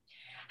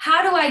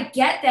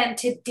get them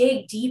to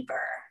dig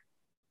deeper,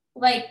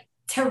 like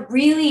to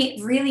really,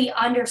 really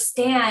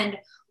understand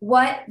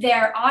what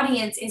their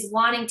audience is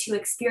wanting to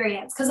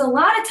experience. Because a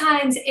lot of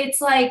times it's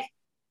like,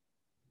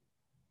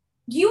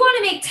 you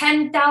want to make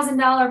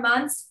 $10,000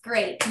 months?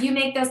 Great. You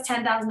make those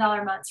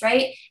 $10,000 months,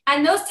 right?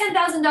 And those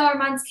 $10,000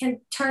 months can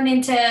turn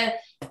into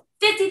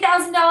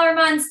 $50,000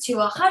 months to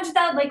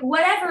 $100,000, like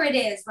whatever it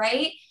is,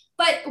 right?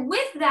 But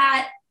with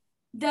that,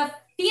 the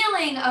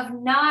feeling of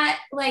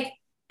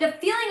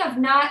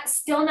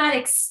still not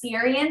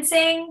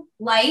experiencing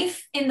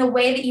life in the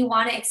way that you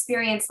want to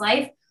experience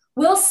life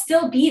will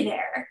still be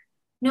there,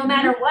 no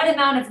matter what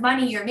amount of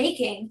money you're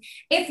making,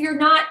 if you're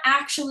not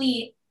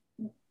actually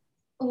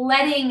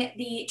letting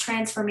the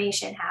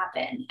transformation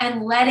happen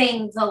and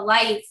letting the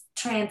life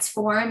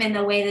transform in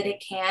the way that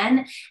it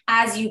can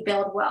as you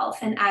build wealth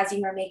and as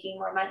you are making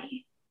more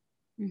money.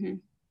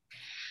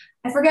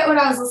 I forget what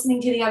I was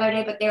listening to the other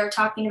day, but they were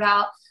talking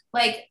about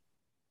like,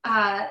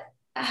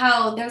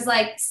 how there's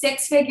like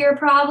 6-figure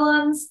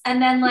problems,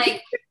 and then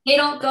like they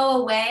don't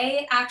go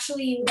away.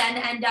 Actually, you then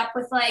end up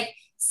with like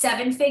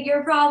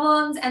 7-figure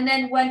problems, and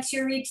then once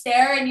you reach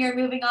there and you're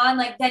moving on,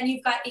 like then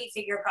you've got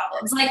 8-figure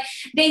problems. Like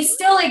they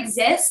still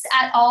exist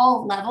at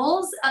all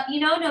levels,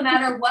 no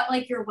matter what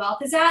like your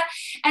wealth is at.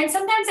 And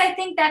sometimes I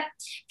think that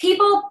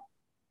people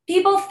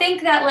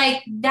think that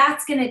like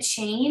that's gonna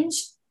change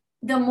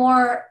the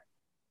more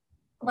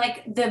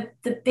like the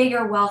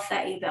bigger wealth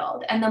that you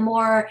build, and the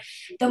more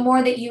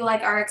that you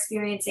like are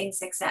experiencing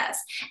success.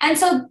 And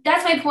so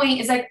that's my point,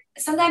 is like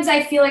sometimes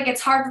I feel like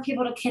it's hard for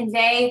people to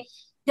convey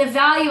the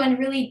value and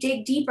really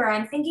dig deeper.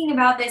 I'm thinking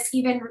about this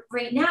even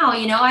right now.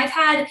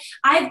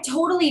 I've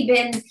totally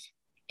been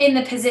in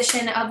the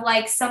position of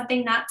like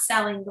something not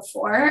selling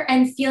before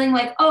and feeling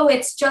like, oh,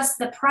 it's just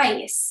the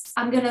price,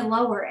 I'm gonna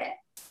lower it,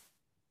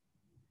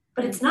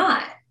 but it's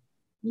not.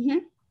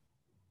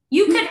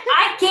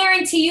 I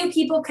guarantee you,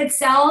 people could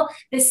sell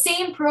the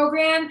same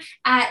program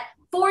at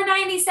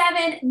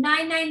 $497,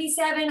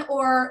 $997,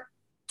 or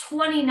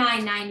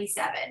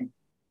 $29.97.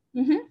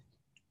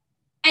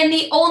 And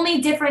the only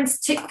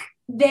difference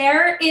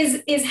there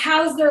is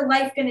how's their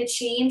life going to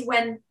change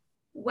when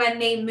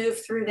they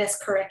move through this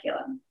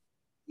curriculum.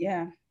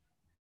 Yeah.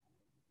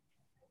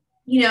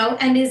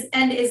 and is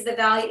the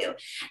value.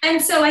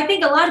 And so I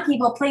think a lot of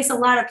people place a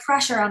lot of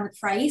pressure on the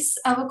price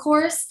of a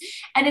course,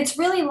 and it's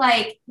really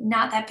like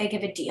not that big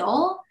of a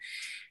deal.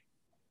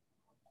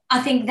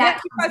 I think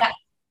that,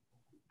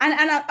 and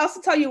I'll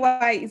also tell you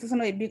why it's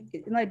not a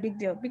big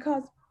deal,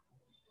 because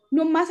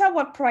no matter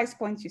what price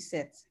point you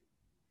set,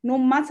 there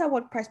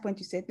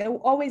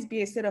will always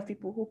be a set of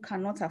people who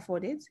cannot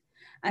afford it,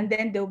 and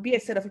then there will be a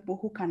set of people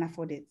who can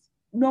afford it.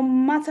 No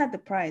matter the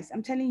price,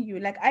 I'm telling you,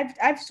 like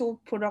I've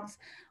sold products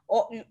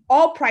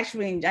all price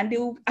range, and they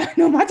will,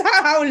 no matter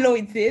how low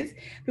it is,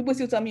 people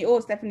still tell me, "Oh,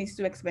 Stephanie, it's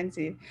too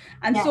expensive."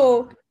 And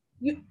so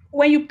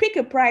when you pick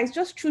a price,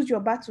 just choose your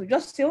battle.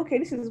 Just say, "Okay,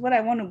 this is what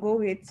I want to go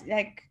with."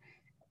 Like,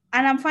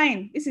 and I'm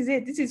fine. This is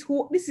it. This is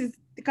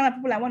the kind of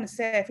people I want to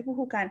serve, people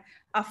who can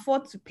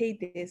afford to pay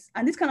this.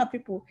 And these kind of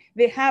people,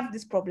 they have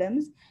these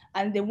problems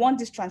and they want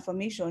this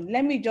transformation.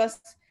 Let me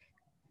just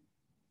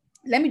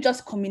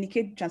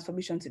communicate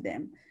transformation to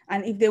them.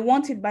 And if they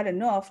want it bad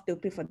enough, they'll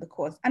pay for the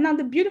course. And now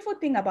the beautiful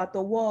thing about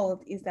the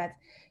world is that,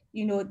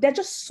 there are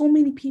just so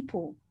many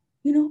people,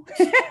 It's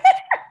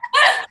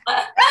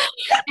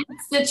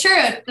the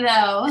truth,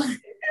 though.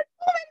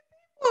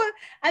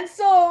 And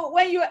so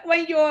when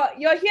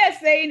you're here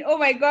saying, "Oh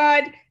my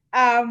God,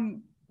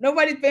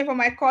 nobody's paying for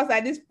my course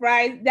at this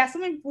price," there are so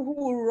many people who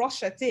will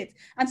rush at it.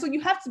 And so you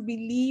have to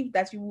believe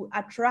that you will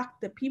attract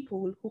the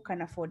people who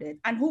can afford it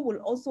and who will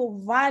also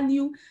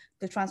value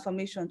the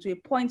transformation to a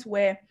point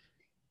where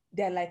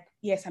they're like,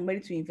 "Yes, I'm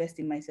ready to invest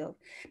in myself."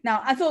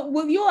 Now, and so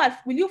will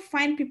you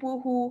find people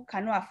who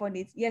cannot afford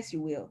it? Yes,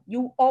 you will.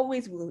 You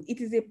always will.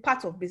 It is a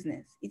part of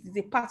business. It is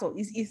a part of,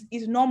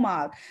 it's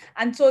normal.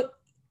 And so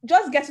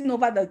just getting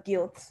over the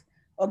guilt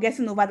or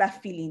getting over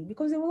that feeling,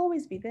 because they will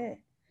always be there.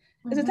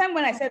 Mm-hmm. There's a time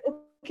when I said,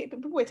 okay,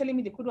 people were telling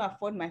me they couldn't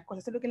afford my course.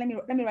 I said, okay, let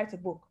me write a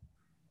book.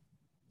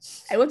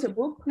 I wrote a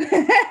book. People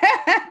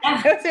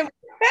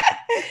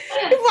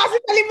are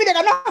telling me they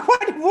cannot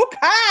afford the book.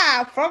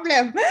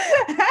 Problem.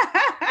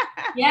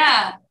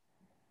 Yeah.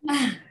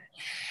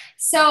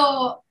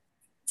 So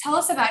tell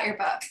us about your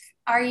book.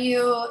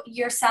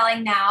 You're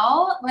selling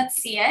now? Let's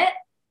see it.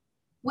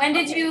 When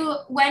did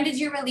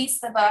you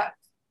release the book?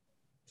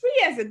 3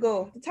 years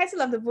ago. The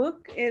title of the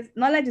book is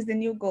Knowledge is the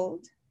New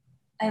Gold.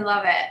 I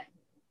love it.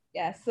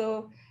 Yeah.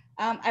 So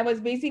I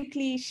was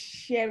basically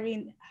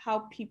sharing how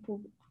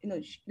people,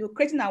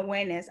 creating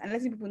awareness and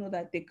letting people know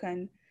that they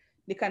can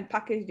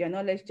package their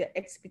knowledge, their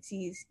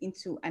expertise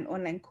into an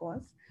online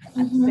course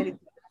and sell it.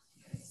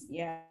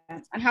 Yeah.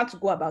 And how to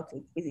go about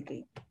it,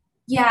 basically.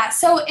 Yeah.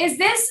 So is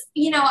this,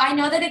 I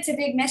know that it's a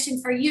big mission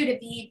for you to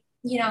be,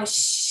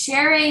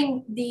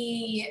 sharing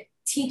the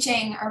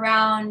teaching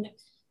around,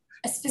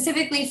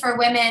 specifically for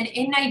women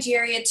in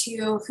Nigeria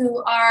too,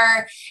 who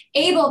are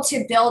able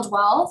to build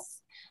wealth,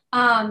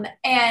 and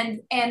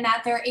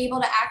that they're able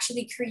to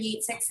actually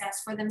create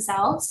success for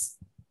themselves.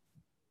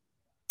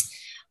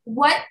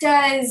 What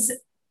does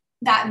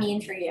that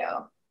mean for you?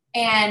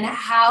 And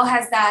how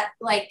has that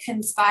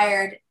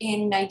conspired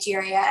in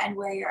Nigeria and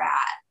where you're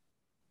at?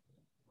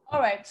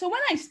 All right. So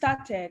when I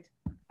started,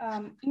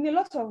 in a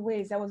lot of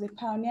ways, I was a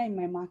pioneer in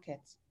my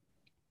market.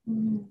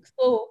 Mm-hmm.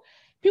 So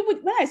people,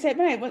 when I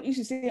used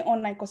to say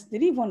online courses, they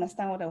didn't even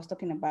understand what I was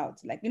talking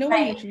about. Like, when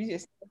you introduce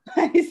yourself,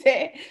 I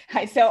say,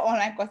 I sell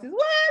online courses.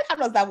 What? How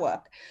does that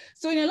work?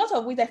 So in a lot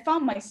of ways, I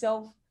found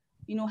myself,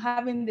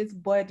 having this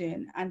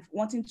burden and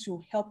wanting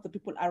to help the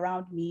people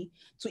around me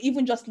to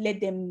even just let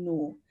them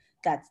know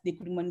that they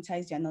could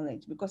monetize their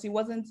knowledge, because it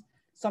wasn't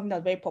something that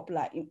was very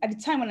popular. At the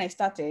time when I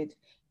started,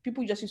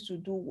 people just used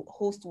to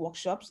host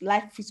workshops,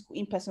 live physical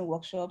in-person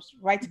workshops,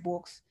 write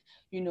books,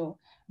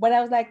 But I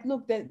was like,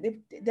 look,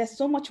 there's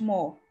so much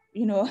more,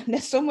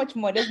 there's so much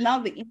more. There's now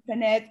the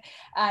internet,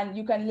 and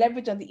you can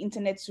leverage on the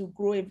internet to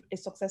grow a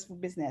successful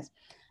business.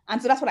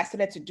 And so that's what I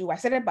started to do. I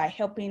started by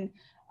helping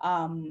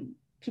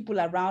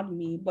people around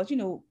me, but,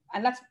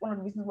 and that's one of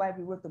the reasons why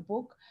we wrote the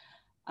book.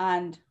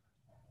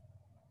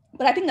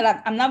 But I think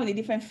that I'm now in a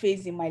different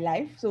phase in my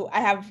life. So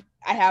I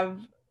have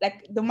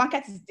like, the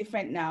market is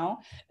different now.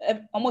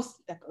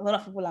 Almost like a lot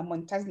of people are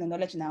monetizing the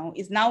knowledge now.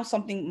 It's now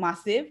something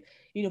massive.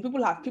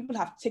 People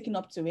have taken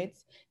up to it.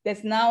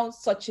 There's now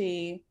such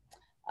a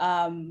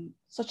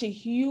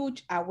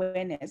huge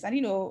awareness,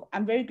 and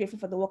I'm very grateful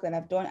for the work that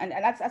I've done, and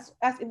that's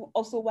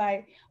also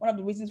why one of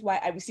the reasons why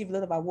I received a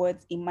lot of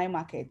awards in my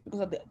market,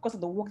 because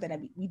of the work that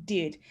we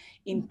did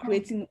in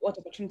creating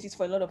opportunities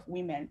for a lot of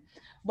women.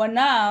 But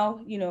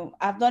now,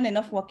 I've done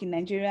enough work in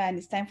Nigeria, and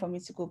it's time for me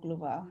to go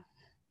global.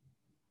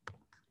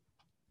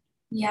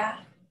 Yeah,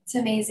 it's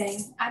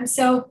amazing. I'm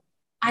so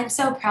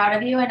proud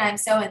of you, and I'm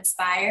so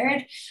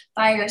inspired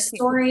by your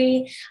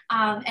story,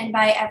 and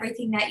by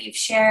everything that you've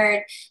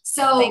shared.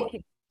 So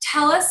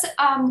tell us,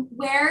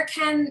 where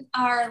can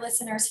our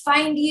listeners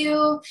find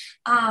you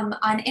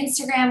on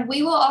Instagram?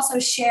 We will also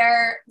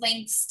share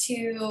links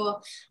to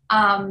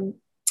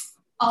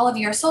all of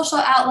your social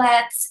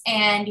outlets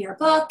and your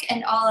book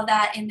and all of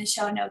that in the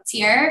show notes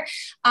here.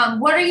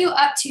 What are you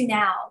up to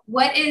now?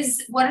 What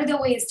are the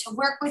ways to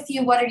work with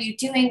you? What are you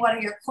doing? What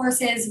are your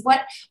courses?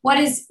 What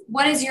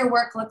is your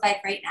work look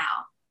like right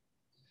now?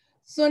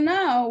 So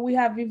now we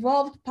have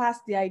evolved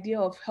past the idea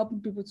of helping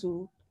people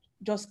to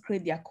just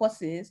create their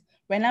courses.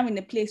 We're now in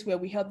a place where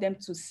we help them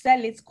to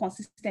sell it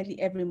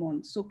consistently every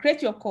month. So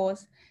create your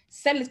course,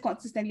 sell it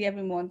consistently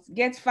every month,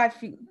 get to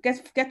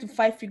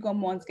 5-figure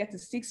months, get to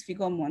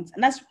 6-figure months.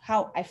 And that's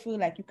how I feel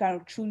like you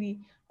can truly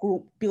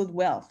build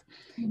wealth.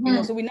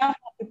 Mm-hmm. So we now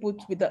help people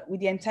with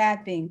the entire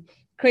thing,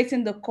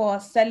 creating the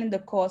course, selling the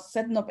course,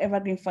 setting up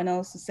evergreen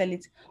funnels to sell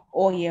it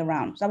all year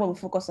round. So that's what we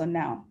focus on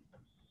now.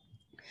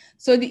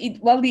 So the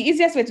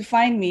easiest way to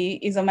find me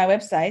is on my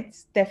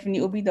website,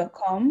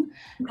 stephanieobi.com.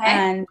 Okay.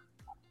 And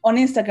on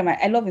Instagram,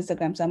 I love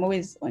Instagram, so I'm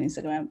always on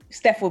Instagram.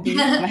 Steph Obi,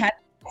 my hand.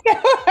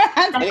 Steph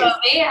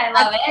Obi, I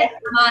love it.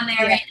 I'm on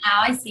there right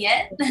now. I see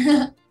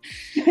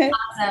it.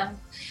 Awesome.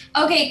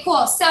 Okay,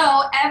 cool.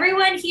 So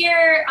everyone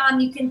here,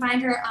 you can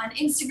find her on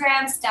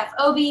Instagram, Steph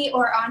Obi,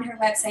 or on her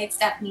website,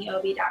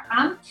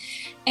 stephanieobi.com.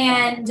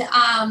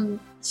 And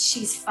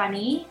she's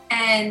funny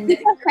and a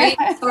great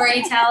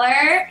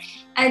storyteller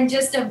and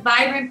just a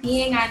vibrant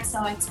being. I'm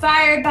so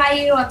inspired by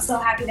you. I'm so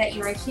happy that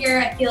you are here.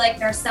 I feel like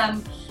there's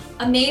some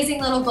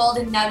amazing little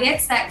golden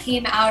nuggets that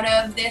came out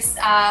of this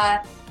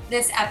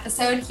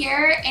episode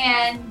here.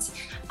 And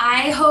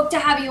I hope to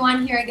have you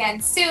on here again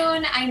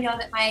soon. I know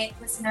that my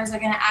listeners are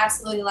going to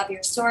absolutely love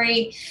your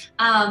story.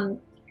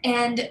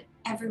 And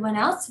everyone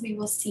else, we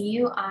will see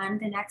you on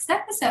the next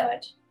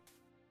episode.